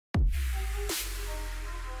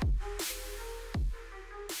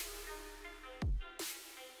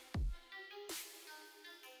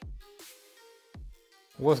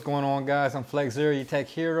What's going on, guys? I'm FlexZero, your tech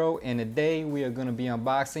hero, and today we are going to be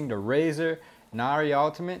unboxing the Razer Nari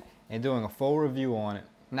Ultimate and doing a full review on it.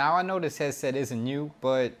 Now, I know this headset isn't new,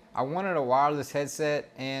 but I wanted a wireless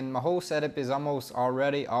headset, and my whole setup is almost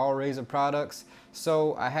already all Razer products,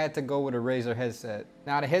 so I had to go with a Razer headset.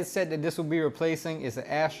 Now, the headset that this will be replacing is the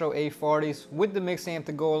Astro A40s with the mix amp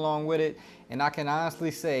to go along with it, and I can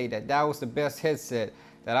honestly say that that was the best headset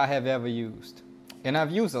that I have ever used. And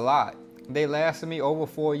I've used a lot. They lasted me over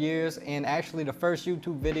 4 years, and actually the first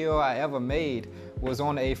YouTube video I ever made was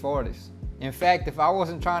on the A40s. In fact, if I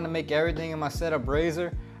wasn't trying to make everything in my setup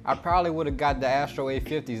Razer, I probably would have got the Astro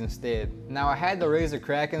A50s instead. Now, I had the Razer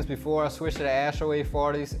Krakens before I switched to the Astro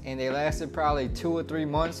A40s, and they lasted probably 2 or 3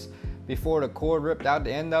 months before the cord ripped out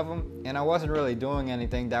the end of them, and I wasn't really doing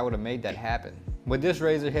anything that would have made that happen. But this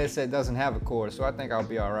Razer headset doesn't have a cord, so I think I'll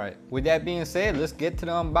be alright. With that being said, let's get to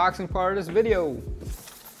the unboxing part of this video.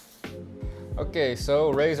 Okay,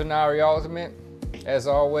 so Razer Nari Ultimate, as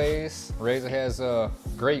always, Razer has a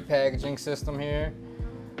great packaging system here.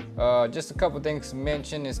 Just a couple things to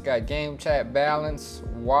mention. It's got game chat balance,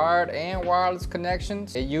 wired and wireless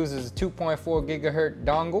connections. It uses a 2.4 gigahertz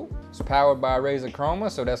dongle. It's powered by Razer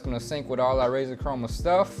Chroma, so that's going to sync with all our Razer Chroma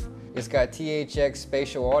stuff. It's got THX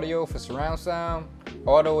spatial audio for surround sound,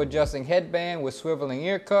 auto adjusting headband with swiveling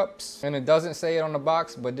ear cups, and it doesn't say it on the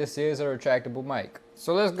box, but this is a retractable mic.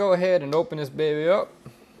 So let's go ahead and open this baby up.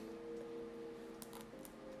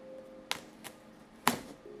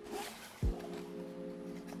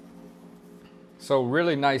 So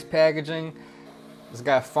really nice packaging. It's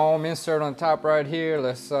got foam insert on top right here.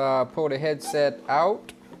 Let's pull the headset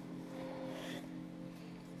out.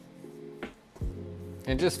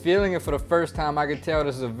 And just feeling it for the first time, I can tell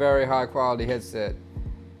this is a very high quality headset.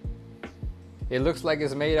 It looks like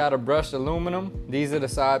it's made out of brushed aluminum. These are the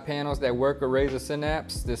side panels that work with Razer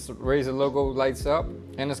Synapse. This Razer logo lights up.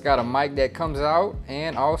 And it's got a mic that comes out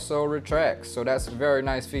and also retracts. So that's a very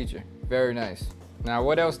nice feature. Very nice. Now,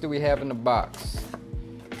 what else do we have in the box?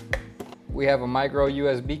 We have a micro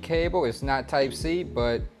USB cable. It's not Type-C,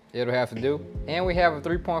 but it'll have to do. And we have a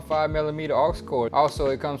 3.5mm aux cord. Also,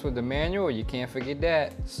 it comes with the manual. You can't forget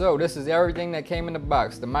that. So this is everything that came in the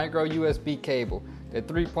box. The micro USB cable, the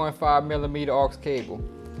 3.5mm aux cable,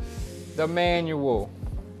 the manual,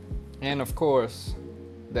 and of course,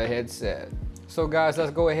 the headset. So guys,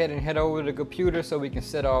 let's go ahead and head over to the computer so we can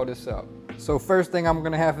set all this up. So first thing I'm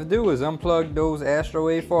gonna have to do is unplug those Astro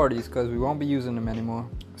A40s because we won't be using them anymore.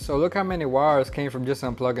 So look how many wires came from just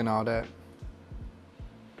unplugging all that.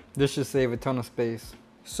 This should save a ton of space.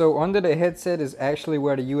 So under the headset is actually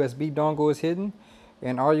where the USB dongle is hidden,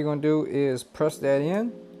 and all you're gonna do is press that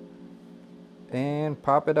in and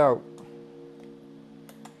pop it out.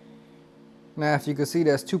 Now, if you can see,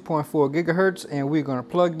 that's 2.4 gigahertz, and we're gonna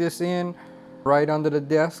plug this in right under the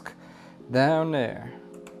desk down there.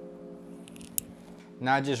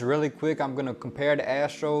 Now, just really quick, I'm gonna compare the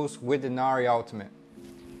Astros with the Nari Ultimate.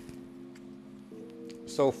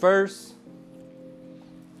 So first,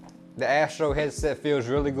 the Astro headset feels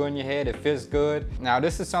really good in your head. It fits good. Now,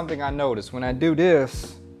 this is something I noticed. When I do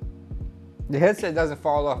this, the headset doesn't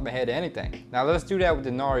fall off my head or anything. Now, let's do that with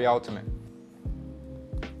the Nari Ultimate.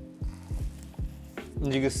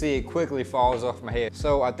 And you can see it quickly falls off my head.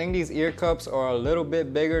 So I think these ear cups are a little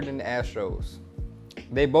bit bigger than the Astros.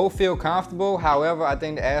 They both feel comfortable. However, I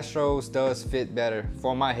think the Astros does fit better,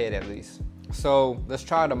 for my head at least. So let's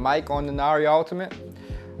try the mic on the Nari Ultimate.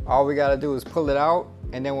 All we gotta do is pull it out,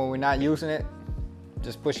 and then when we're not using it,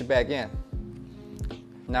 just push it back in.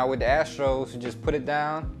 Now with the Astros, you just put it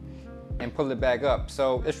down and pull it back up.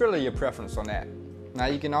 So it's really your preference on that. Now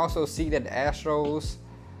you can also see that the Astros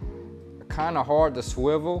are kind of hard to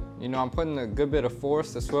swivel. You know, I'm putting a good bit of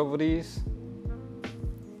force to swivel these.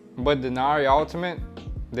 But the Nari Ultimate,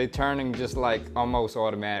 they're turning just like almost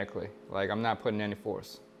automatically. Like I'm not putting any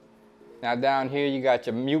force. Now down here you got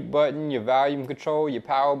your mute button, your volume control, your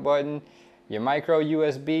power button, your micro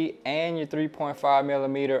USB, and your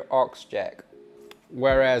 3.5mm aux jack.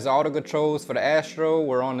 Whereas all the controls for the Astro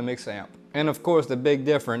were on the mix amp. And of course, the big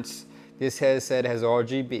difference, this headset has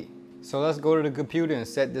RGB. So let's go to the computer and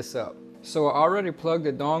set this up. So I already plugged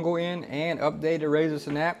the dongle in and updated Razer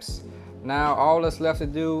Synapse. Now all that's left to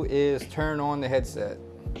do is turn on the headset.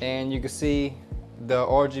 And you can see the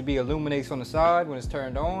RGB illuminates on the side when it's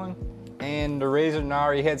turned on, and the Razer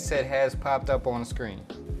Nari headset has popped up on the screen.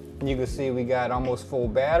 You can see we got almost full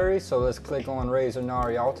battery, so let's click on Razer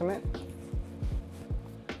Nari Ultimate.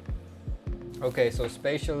 Okay, so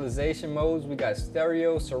spatialization modes, we got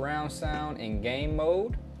stereo, surround sound, and game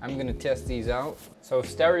mode. I'm gonna test these out. So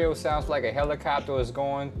stereo sounds like a helicopter is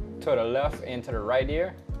going to the left and to the right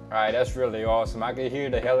ear. Alright, that's really awesome. I could hear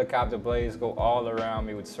the helicopter blades go all around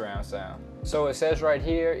me with surround sound. So it says right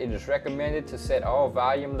here, it is recommended to set all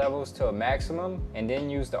volume levels to a maximum and then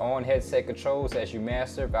use the on headset controls as you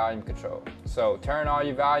master volume control. So turn all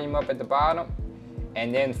your volume up at the bottom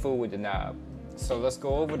and then fool with the knob. So let's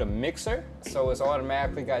go over the mixer. So it's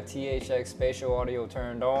automatically got THX spatial audio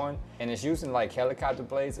turned on, and it's using like helicopter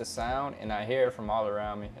blades of sound, and I hear it from all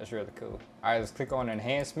around me. It's really cool. All right, let's click on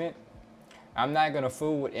enhancement. I'm not gonna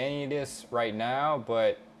fool with any of this right now,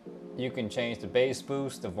 but you can change the bass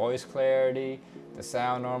boost, the voice clarity, the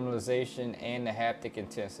sound normalization, and the haptic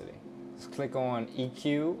intensity. Let's click on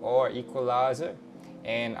EQ or equalizer,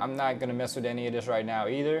 and I'm not gonna mess with any of this right now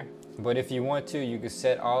either. But if you want to, you can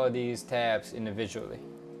set all of these tabs individually.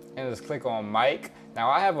 And let's click on mic. Now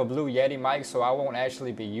I have a Blue Yeti mic, so I won't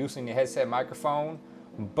actually be using the headset microphone,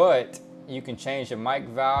 but you can change your mic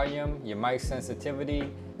volume, your mic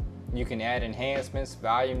sensitivity. You can add enhancements,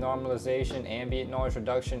 volume normalization, ambient noise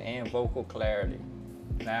reduction, and vocal clarity.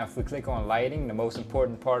 Now if we click on lighting, the most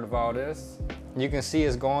important part of all this, you can see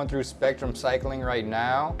it's going through spectrum cycling right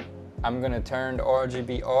now. I'm gonna turn the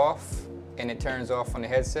RGB off, and it turns off on the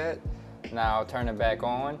headset. Now I'll turn it back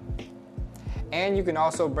on. And you can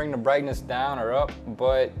also bring the brightness down or up,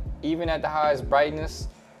 but even at the highest brightness,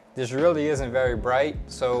 this really isn't very bright,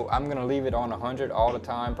 so I'm gonna leave it on 100 all the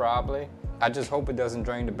time probably. I just hope it doesn't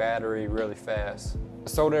drain the battery really fast.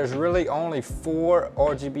 So there's really only 4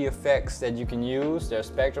 RGB effects that you can use. There's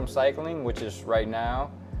spectrum cycling, which is right now.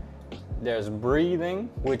 There's breathing,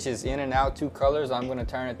 which is in and out 2 colors. I'm gonna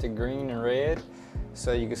turn it to green and red.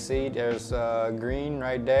 So you can see there's green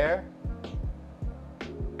right there.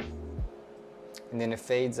 And then it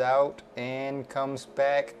fades out and comes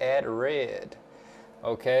back at red.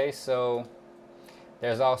 Okay, so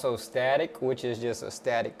there's also static, which is just a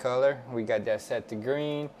static color. We got that set to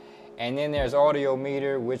green. And then there's audio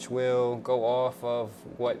meter, which will go off of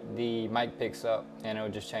what the mic picks up, and it'll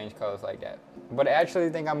just change colors like that. But I actually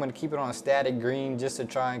think I'm gonna keep it on static green just to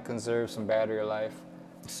try and conserve some battery life.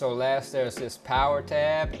 So last, there's this power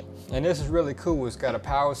tab, and this is really cool. It's got a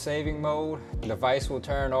power saving mode. The device will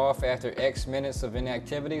turn off after X minutes of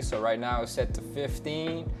inactivity. So right now it's set to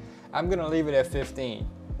 15. I'm gonna leave it at 15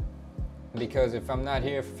 because if I'm not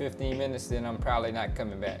here for 15 minutes, then I'm probably not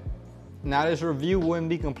coming back. Now this review wouldn't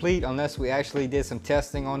be complete unless we actually did some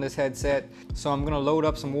testing on this headset. So I'm gonna load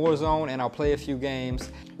up some Warzone and I'll play a few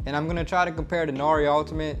games. And I'm gonna try to compare the Nari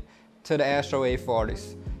Ultimate to the Astro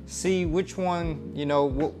A40s. See which one, you know,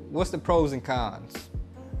 what's the pros and cons.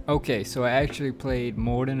 Okay, so I actually played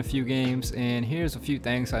more than a few games, and here's a few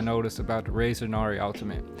things I noticed about the Razer Nari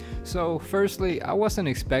Ultimate. So firstly, I wasn't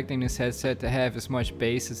expecting this headset to have as much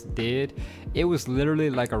bass as it did. It was literally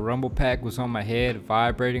like a rumble pack was on my head,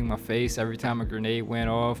 vibrating my face every time a grenade went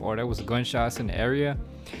off or there was gunshots in the area.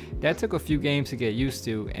 That took a few games to get used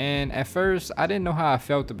to, and at first I didn't know how I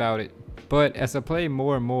felt about it, but as I played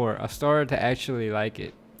more and more, I started to actually like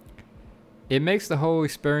it. It makes the whole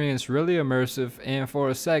experience really immersive, and for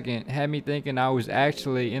a second had me thinking I was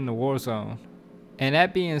actually in the war zone. And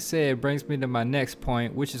that being said brings me to my next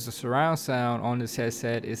point, which is the surround sound on this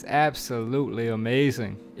headset is absolutely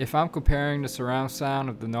amazing. If I'm comparing the surround sound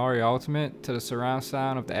of the Nari Ultimate to the surround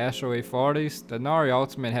sound of the Astro A40s, the Nari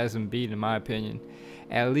Ultimate has been beat in my opinion,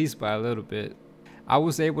 at least by a little bit. I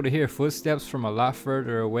was able to hear footsteps from a lot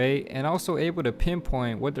further away, and also able to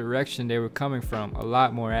pinpoint what direction they were coming from a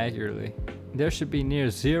lot more accurately. There should be near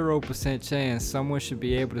 0% chance someone should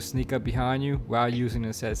be able to sneak up behind you while using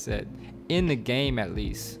this headset, in the game at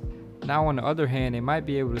least. Now on the other hand, they might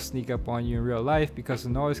be able to sneak up on you in real life because the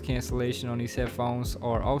noise cancellation on these headphones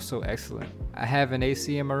are also excellent. I have an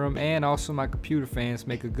AC in my room, and also my computer fans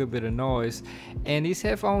make a good bit of noise, and these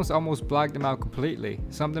headphones almost block them out completely,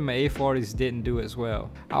 something my A40s didn't do as well.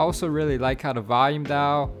 I also really like how the volume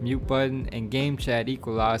dial, mute button, and game chat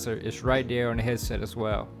equalizer is right there on the headset as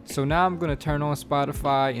well. So now I'm going to turn on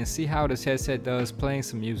Spotify and see how this headset does playing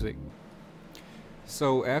some music.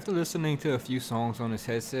 So after listening to a few songs on this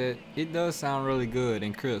headset, it does sound really good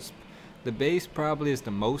and crisp. The bass probably is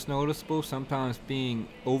the most noticeable, sometimes being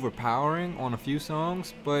overpowering on a few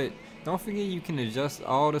songs, but don't forget you can adjust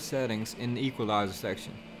all the settings in the equalizer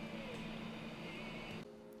section.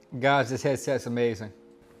 Guys, this headset's amazing.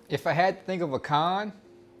 If I had to think of a con,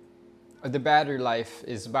 the battery life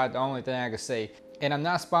is about the only thing I could say. And I'm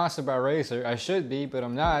not sponsored by Razer. I should be, but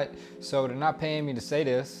I'm not, so they're not paying me to say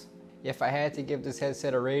this. If I had to give this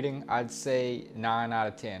headset a rating, I'd say 9 out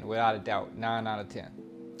of 10, without a doubt, 9 out of 10.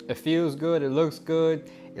 It feels good, it looks good,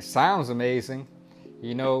 it sounds amazing.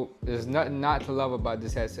 You know, there's nothing not to love about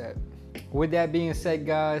this headset. With that being said,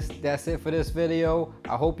 guys, that's it for this video.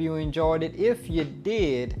 I hope you enjoyed it. If you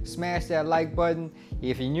did, smash that like button.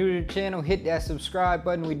 If you're new to the channel, hit that subscribe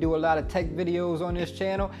button. We do a lot of tech videos on this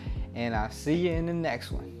channel, and I'll see you in the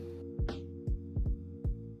next one.